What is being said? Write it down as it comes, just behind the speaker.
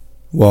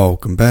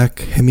Welcome back,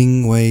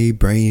 Hemingway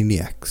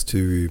Brainiacs,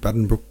 to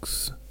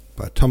Buddenbrooks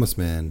by Thomas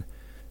Mann,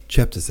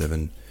 Chapter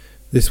 7.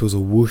 This was a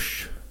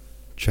whoosh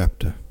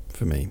chapter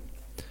for me.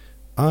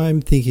 I'm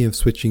thinking of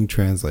switching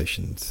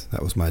translations.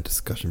 That was my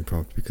discussion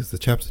prompt because the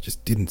chapter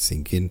just didn't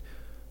sink in.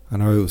 I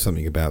know it was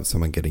something about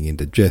someone getting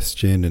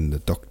indigestion and the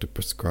doctor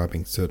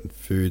prescribing certain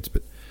foods,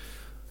 but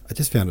I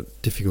just found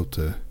it difficult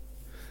to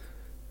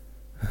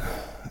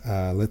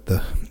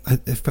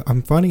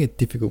I'm finding it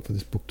difficult for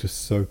this book to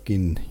soak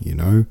in,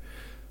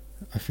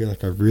 I feel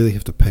like I really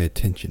have to pay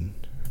attention,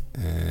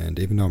 and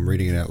even though I'm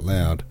reading it out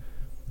loud,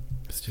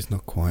 it's just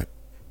not quite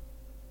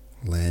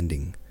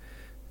landing,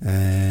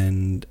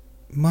 and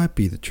might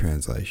be the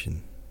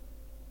translation.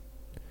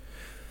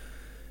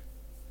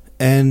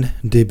 Anne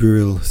de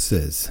Breuil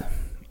says,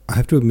 I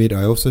have to admit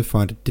I also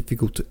find it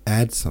difficult to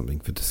add something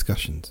for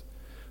discussions.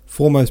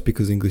 Foremost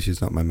because English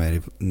is not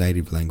my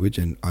native language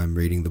and I'm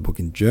reading the book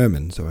in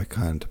German, so I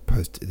can't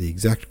post the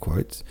exact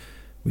quotes,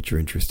 which are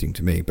interesting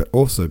to me, but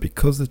also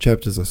because the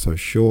chapters are so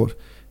short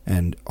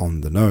and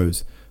on the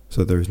nose,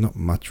 so there is not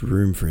much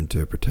room for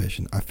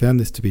interpretation. I found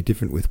this to be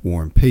different with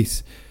War and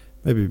Peace,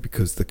 maybe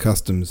because the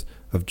customs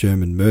of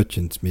German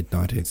merchants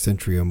mid-19th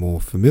century are more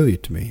familiar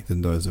to me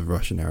than those of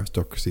Russian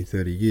aristocracy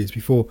 30 years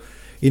before.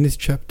 In this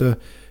chapter,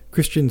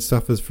 Christian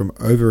suffers from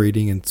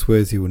overeating and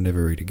swears he will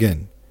never eat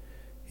again.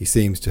 He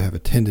seems to have a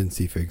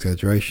tendency for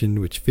exaggeration,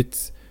 which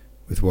fits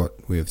with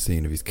what we have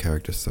seen of his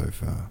character so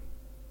far.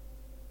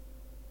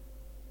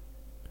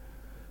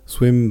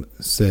 Swims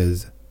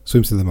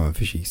to the Mama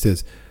Fishy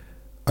says,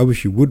 I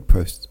wish you would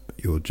post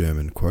your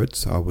German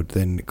quotes. I would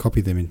then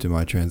copy them into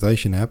my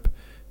translation app,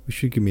 which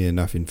should give me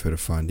enough info to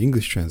find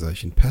English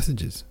translation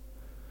passages.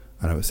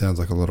 I know it sounds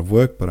like a lot of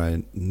work, but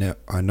I now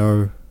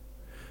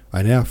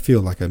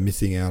feel like I'm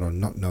missing out on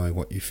not knowing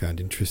what you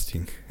found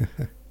interesting.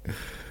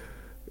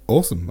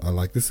 Awesome. I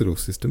like this little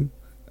system.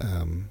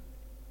 And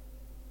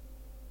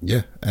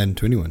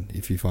to anyone,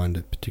 if you find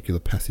a particular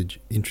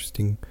passage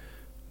interesting,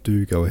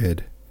 do go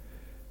ahead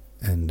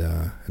and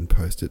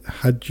post it.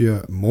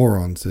 Hadja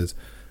Moron says,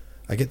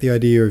 I get the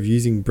idea of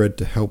using bread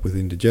to help with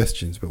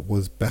indigestions, but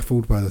was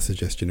baffled by the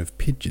suggestion of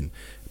pigeon.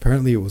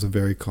 Apparently it was a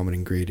very common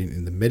ingredient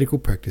in the medical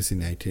practice in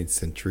the 18th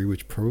century,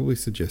 which probably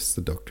suggests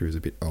the doctor is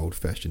a bit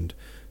old-fashioned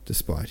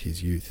despite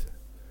his youth.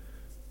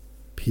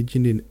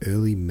 Pigeon in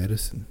early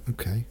medicine.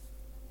 Okay.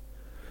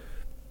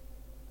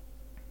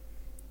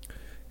 A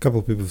couple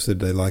of people have said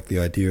they like the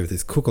idea of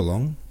this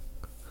cook-along.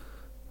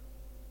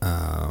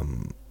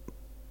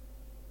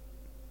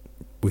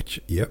 Which,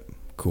 yep,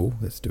 cool,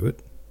 let's do it.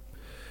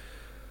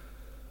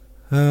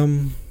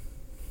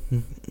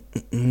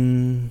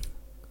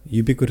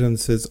 Ubiquiton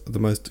says, the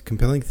most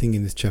compelling thing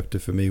in this chapter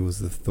for me was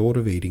the thought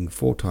of eating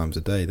 4 times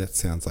a day. That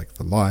sounds like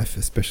the life,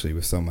 especially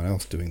with someone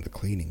else doing the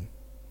cleaning.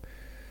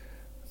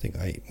 I think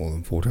I eat more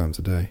than 4 times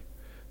a day,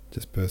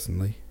 just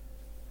personally.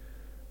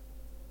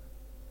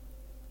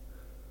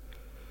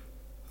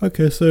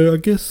 Okay, so I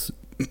guess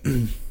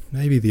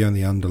maybe the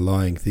only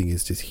underlying thing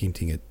is just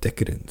hinting at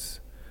decadence.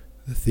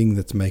 The thing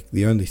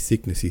the only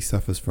sickness he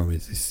suffers from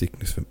is this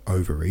sickness from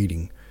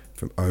overeating,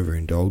 from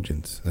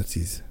overindulgence. That's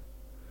his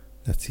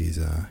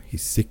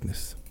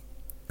sickness.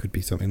 Could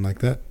be something like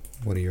that.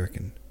 What do you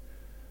reckon?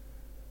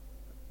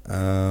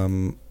 I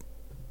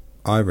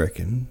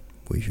reckon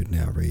we should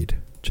now read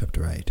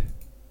chapter 8.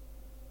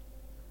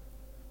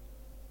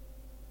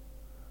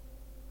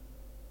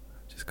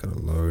 Just got to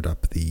load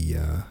up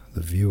the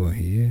viewer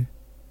here.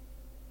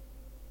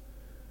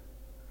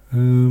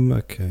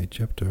 Okay,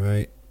 chapter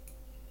 8.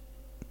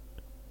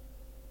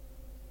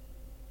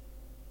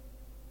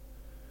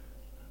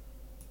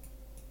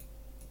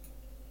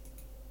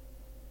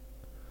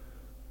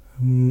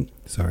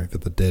 Sorry for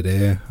the dead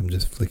air. I'm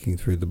just flicking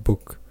through the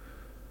book.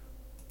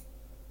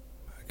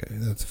 Okay,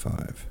 that's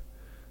 5.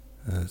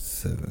 That's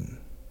 7.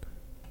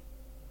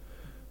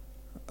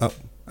 Oh,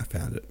 I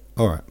found it.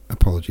 Alright,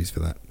 apologies for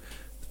that.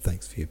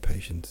 Thanks for your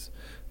patience.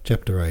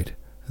 Chapter 8.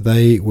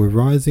 They were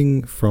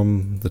rising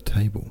from the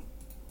table.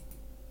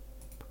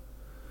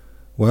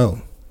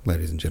 Well,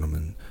 ladies and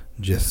gentlemen,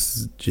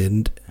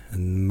 Gent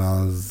and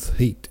Mars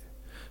heat.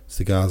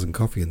 Cigars and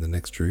coffee in the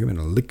next room, and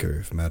a liquor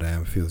if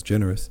Madame feels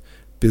generous.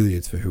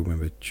 Billiards for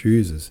whomever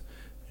chooses.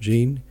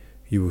 Jean,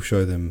 you will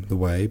show them the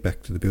way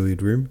back to the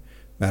billiard room.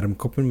 Madame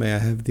Coppin, may I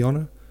have the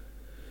honour?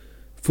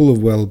 Full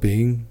of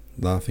well-being,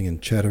 laughing and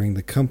chattering,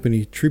 the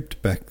company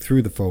trooped back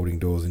through the folding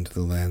doors into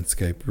the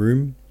landscape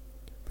room.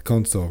 The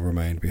consul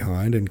remained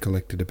behind and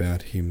collected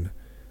about him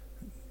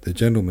the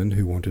gentlemen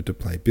who wanted to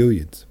play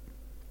billiards.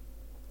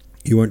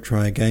 You won't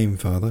try a game,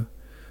 father?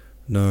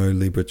 No,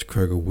 Liebrich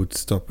Kroger would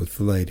stop with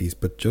the ladies,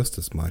 but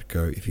Justice might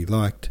go if he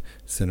liked.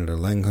 Senator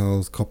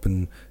Langholz,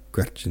 Coppin,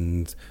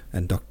 Gretchens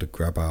and Dr.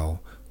 Grabau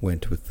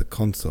went with the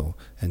consul,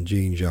 and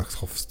Jean-Jacques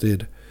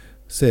Hofstede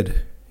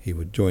said he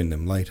would join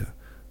them later.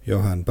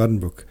 Johann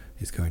Buddenbrook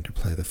is going to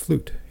play the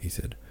flute, he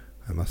said.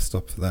 I must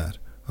stop for that.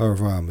 Au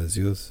revoir,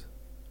 messieurs.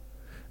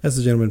 As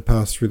the gentlemen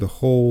passed through the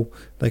hall,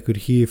 they could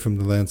hear from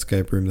the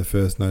landscape room the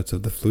first notes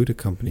of the flute,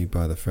 accompanied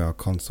by the Frau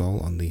Consul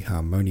on the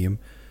harmonium,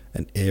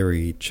 an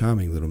airy,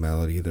 charming little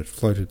melody that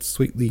floated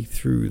sweetly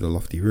through the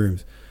lofty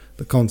rooms.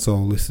 The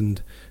consul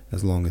listened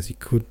as long as he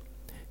could.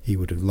 He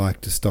would have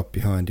liked to stop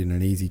behind in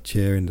an easy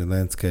chair in the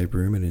landscape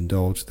room and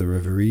indulge the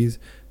reveries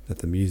that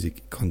the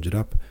music conjured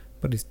up,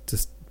 but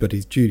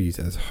his duties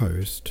as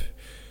host...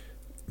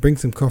 "Bring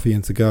some coffee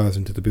and cigars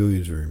into the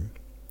billiards room,"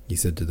 he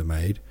said to the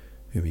maid,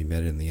 whom he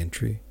met in the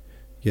entry.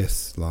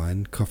 "Yes,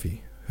 Lion,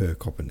 coffee," Herr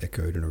Coppen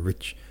echoed in a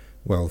rich,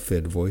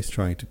 well-fed voice,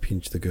 trying to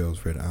pinch the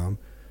girl's red arm.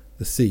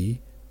 The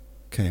 "C"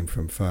 came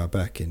from far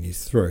back in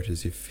his throat,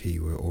 as if he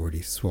were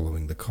already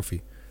swallowing the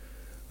coffee.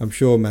 "I'm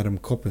sure Madame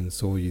Coppen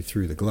saw you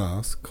through the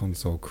glass,"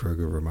 Consul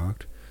Kroger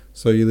remarked.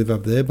 "So you live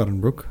up there,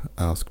 Buddenbrook?"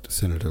 asked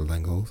Senator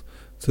Langholz.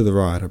 To the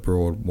right, a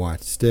broad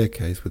white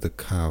staircase with a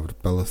carved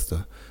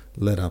baluster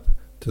led up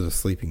to the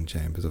sleeping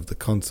chambers of the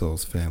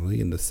consul's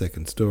family in the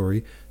second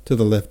story. To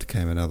the left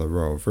came another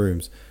row of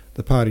rooms.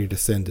 The party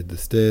descended the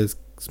stairs,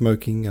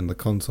 smoking, and the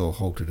consul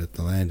halted at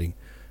the landing.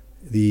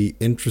 "The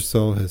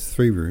entresol has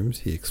 3 rooms,"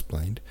 he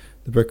explained.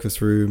 "The breakfast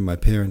room, my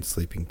parents'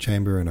 sleeping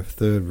chamber, and a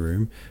third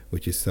room,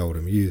 which is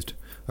seldom used.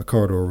 A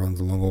corridor runs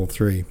along all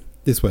 3.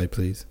 This way,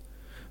 please."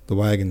 The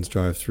wagons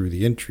drive through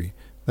the entry.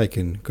 They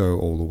can go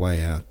all the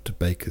way out to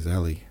Baker's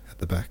Alley at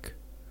the back.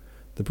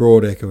 The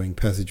broad echoing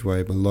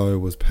passageway below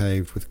was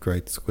paved with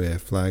great square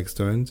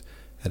flagstones.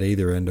 At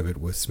either end of it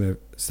were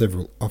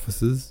several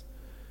offices.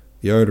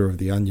 The odour of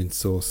the onion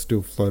sauce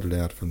still floated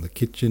out from the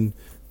kitchen,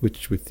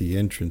 which with the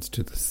entrance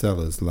to the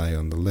cellars lay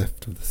on the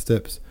left of the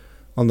steps.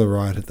 On the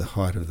right, at the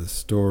height of the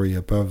story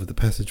above the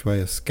passageway,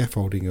 a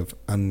scaffolding of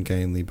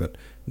ungainly but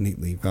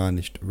neatly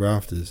varnished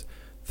rafters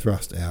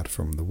thrust out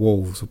from the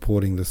wall,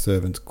 supporting the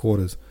servants'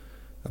 quarters.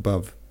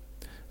 Above,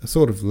 a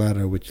sort of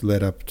ladder which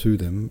led up to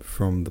them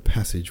from the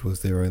passage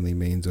was their only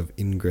means of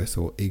ingress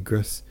or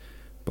egress.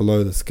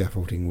 Below the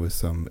scaffolding were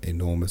some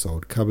enormous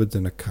old cupboards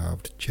and a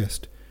carved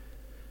chest.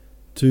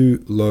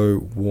 2 low,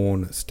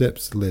 worn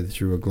steps led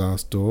through a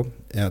glass door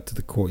out to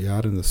the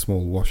courtyard and the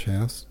small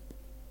wash-house.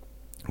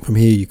 From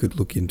here you could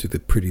look into the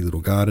pretty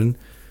little garden,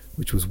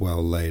 which was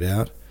well laid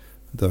out,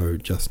 though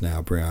just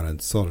now brown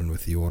and sodden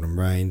with the autumn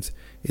rains,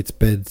 its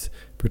beds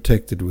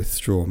protected with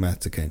straw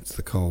mats against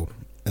the cold.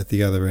 At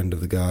the other end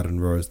of the garden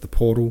rose the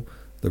portal,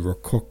 the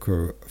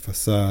rococo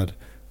facade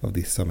of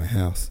the summer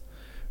house.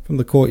 From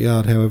the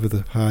courtyard, however,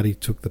 the party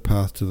took the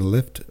path to the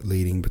left,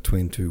 leading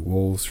between 2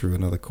 walls through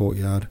another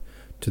courtyard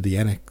to the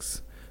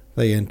annex.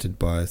 They entered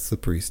by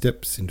slippery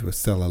steps into a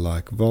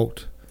cellar-like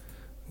vault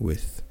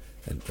with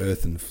an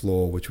earthen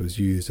floor which was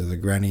used as a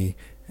granary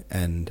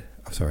and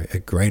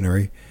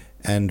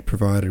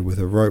provided with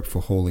a rope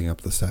for hauling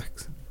up the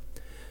sacks.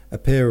 A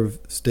pair of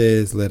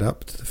stairs led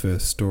up to the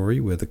first story,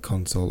 where the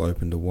consul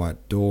opened a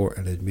white door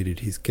and admitted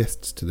his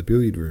guests to the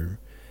billiard room.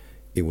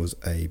 It was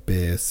a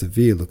bare,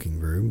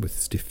 severe-looking room with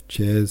stiff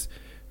chairs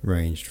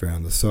ranged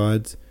round the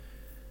sides.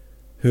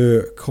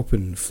 Herr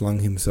Coppen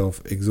flung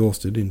himself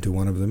exhausted into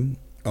one of them.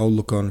 "I'll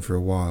look on for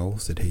a while,"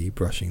 said he,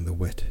 brushing the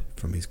wet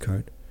from his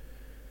coat.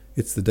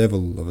 "It's the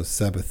devil of a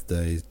Sabbath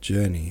day's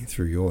journey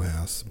through your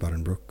house,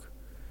 Buddenbrook."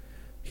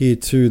 Here,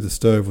 too, the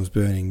stove was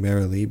burning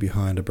merrily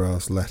behind a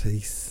brass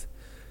lattice.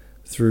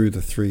 Through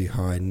the 3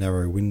 high,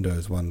 narrow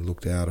windows one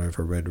looked out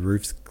over red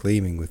roofs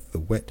gleaming with the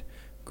wet,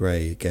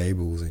 grey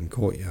gables and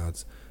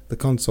courtyards. The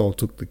consul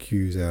took the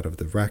cues out of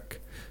the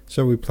rack.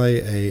 "Shall we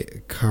play a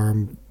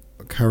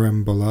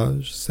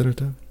carambolage,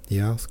 Senator?"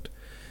 he asked.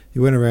 He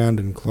went around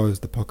and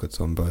closed the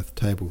pockets on both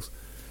tables.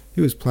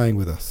 "Who is playing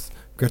with us?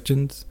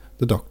 Gretchen's?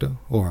 The doctor?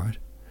 All right.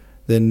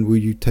 Then will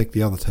you take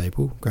the other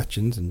table,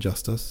 Gretchen's and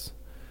just us?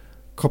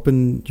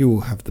 Coppen, you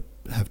will have to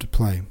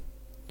play."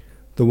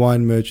 The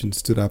wine merchant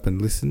stood up and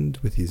listened,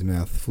 with his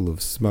mouth full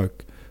of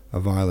smoke. A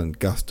violent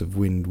gust of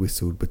wind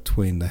whistled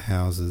between the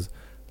houses,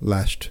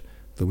 lashed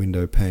the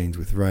window panes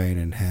with rain,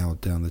 and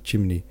howled down the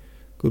chimney.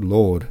 "Good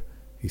Lord,"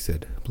 he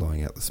said,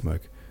 blowing out the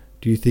smoke.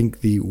 "Do you think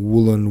the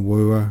woolen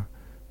wooer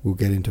will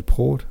get into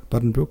port,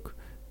 Buddenbrook?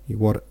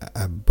 What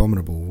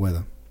abominable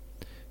weather."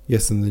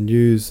 Yes, and the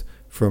news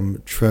from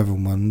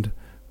Travelmund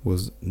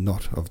was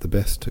not of the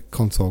best.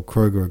 Consul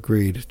Kroger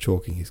agreed,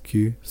 chalking his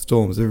cue.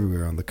 Storms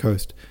everywhere on the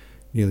coast,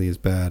 nearly as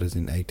bad as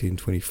in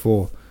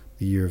 1824,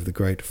 the year of the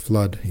great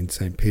flood in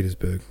St.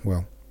 Petersburg.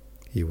 Well,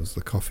 here was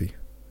the coffee.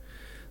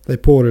 They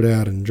poured it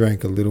out and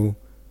drank a little,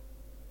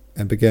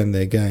 and began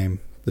their game.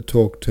 The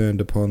talk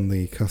turned upon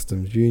the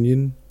customs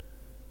union,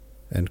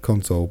 and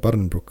Consul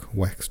Buddenbrook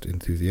waxed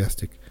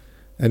enthusiastic.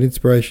 "An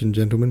inspiration,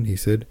 gentlemen," he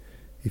said.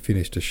 He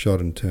finished a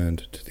shot and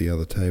turned to the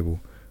other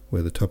table,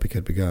 where the topic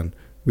had begun.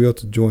 "We ought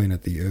to join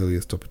at the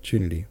earliest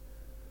opportunity."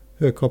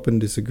 Herr Coppen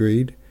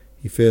disagreed.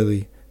 He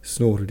fairly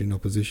snorted in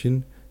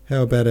opposition.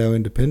 "How about our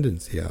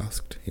independence?" he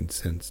asked,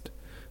 incensed,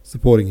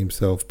 supporting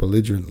himself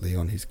belligerently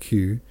on his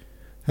cue.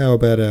 "How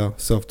about our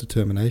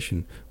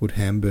self-determination? Would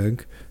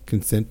Hamburg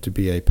consent to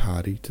be a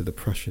party to the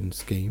Prussian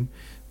scheme?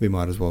 We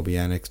might as well be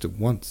annexed at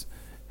once.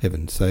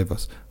 Heaven save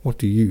us. What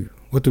do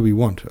we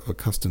want of a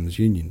customs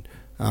union?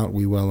 Aren't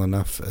we well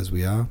enough as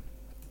we are?"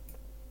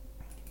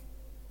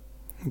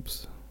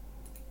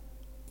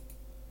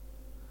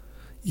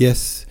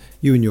 Yes,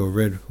 you and your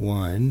red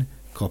wine,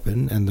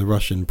 Coppin, and the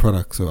Russian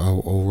products are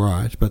all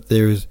right, but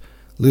there is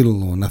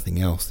little or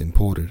nothing else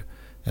imported.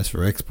 As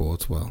for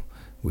exports, well,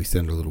 we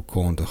send a little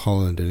corn to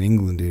Holland and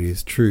England, it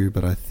is true,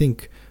 but I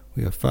think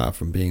we are far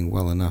from being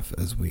well enough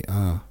as we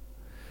are.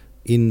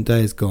 In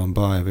days gone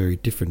by, a very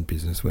different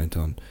business went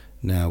on.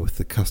 Now with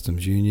the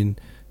customs union,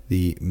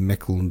 the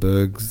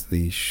Mecklenburgs,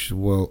 the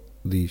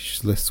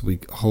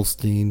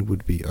Schleswig-Holstein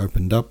would be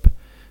opened up,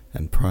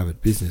 and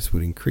private business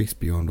would increase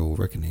beyond all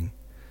reckoning.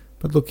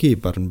 But look here,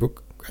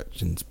 Buddenbrook,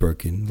 Gratchins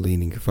broke in,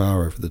 leaning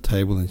far over the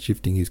table and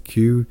shifting his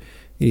cue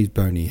in his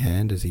bony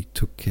hand as he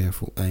took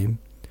careful aim.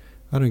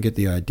 I don't get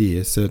the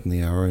idea.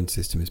 Certainly our own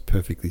system is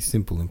perfectly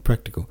simple and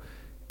practical,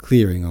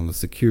 clearing on the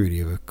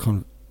security of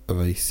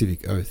a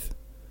civic oath.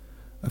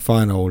 A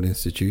fine old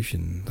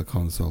institution, the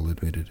consul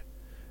admitted.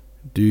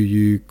 Do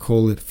you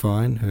call it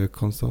fine, Herr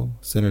Consul?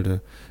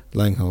 Senator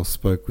Langhals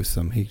spoke with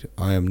some heat.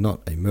 I am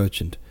not a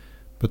merchant,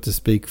 but to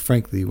speak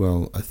frankly,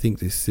 well, I think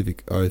this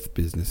civic oath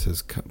business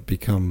has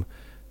become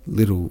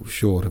little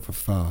short of a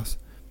farce.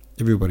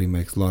 Everybody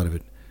makes light of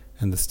it,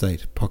 and the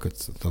state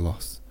pockets the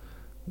loss.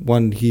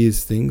 One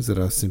hears things that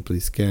are simply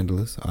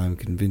scandalous. I am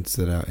convinced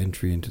that our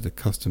entry into the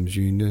customs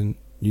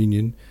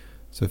union,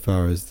 so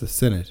far as the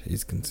Senate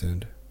is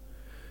concerned.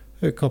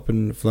 Herr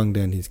Coppin flung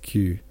down his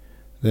cue.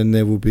 Then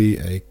there will be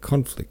a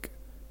conflict,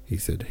 he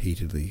said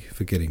heatedly,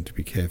 forgetting to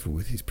be careful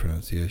with his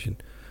pronunciation.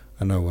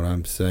 I know what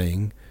I'm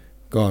saying.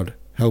 God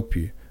help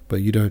you,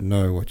 but you don't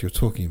know what you're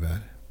talking about,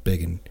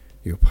 begging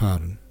your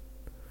pardon.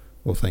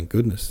 Well, thank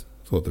goodness,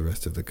 thought the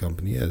rest of the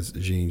company as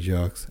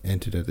Jean-Jacques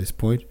entered at this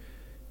point.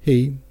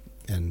 He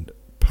and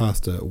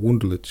Pastor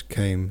Wunderlich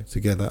came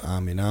together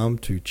arm in arm,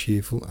 two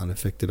cheerful,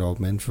 unaffected old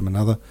men from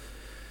another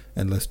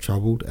and less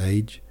troubled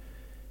age.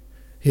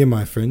 Here,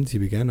 my friends, he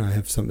began, I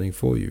have something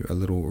for you, a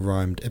little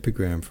rhymed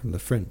epigram from the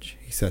French.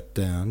 He sat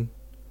down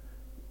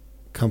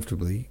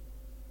comfortably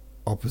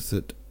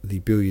opposite the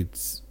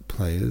billiards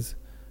players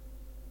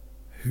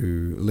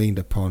who leaned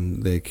upon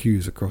their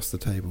cues across the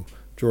table.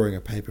 Drawing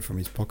a paper from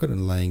his pocket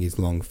and laying his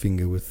long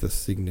finger with the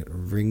signet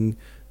ring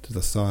to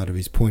the side of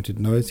his pointed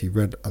nose, he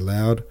read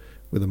aloud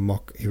with a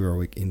mock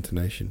heroic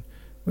intonation.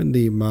 When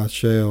the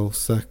Marshal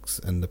Saxe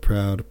and the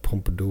proud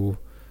Pompadour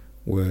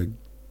were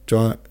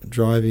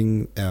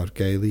driving out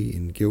gaily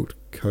in gilt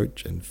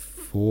coach and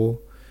four,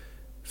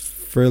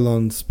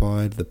 Frelon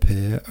spied the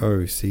pair.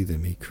 Oh, see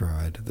them, he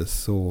cried, the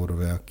sword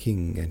of our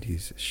king and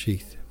his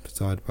sheath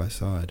side by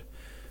side.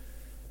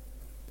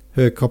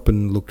 Herr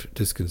Coppin looked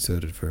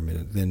disconcerted for a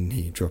minute. Then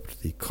he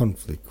dropped the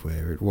conflict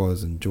where it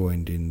was and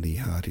joined in the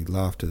hearty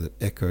laughter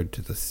that echoed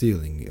to the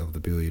ceiling of the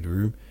billiard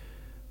room.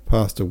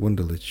 Pastor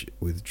Wunderlich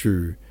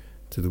withdrew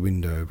to the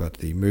window, but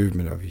the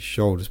movement of his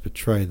shoulders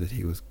betrayed that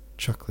he was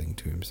chuckling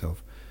to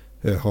himself.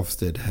 Herr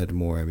Hofstede had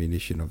more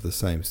ammunition of the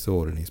same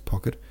sort in his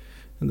pocket,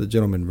 and the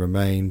gentlemen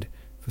remained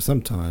for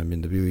some time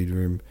in the billiard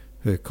room.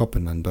 Herr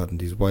Coppin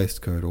unbuttoned his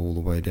waistcoat all the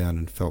way down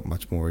and felt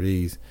much more at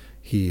ease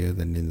here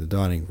than in the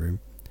dining room.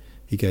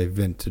 He gave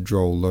vent to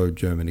droll low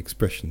German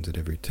expressions at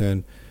every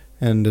turn,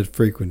 and at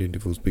frequent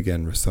intervals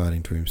began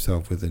reciting to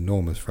himself with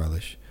enormous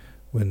relish,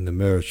 when the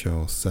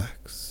Marshal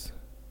Saxe.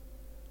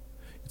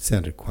 It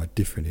sounded quite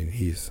different in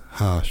his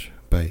harsh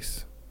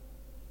bass.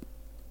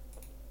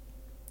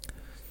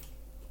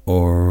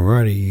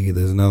 Alrighty,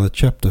 there's another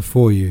chapter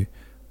for you.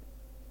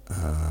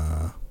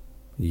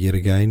 Yet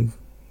again,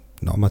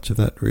 not much of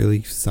that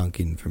really sunk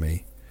in for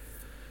me.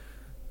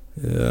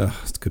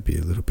 This could be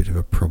a little bit of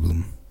a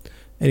problem.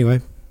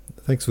 Anyway,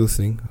 thanks for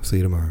listening. I'll see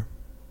you tomorrow.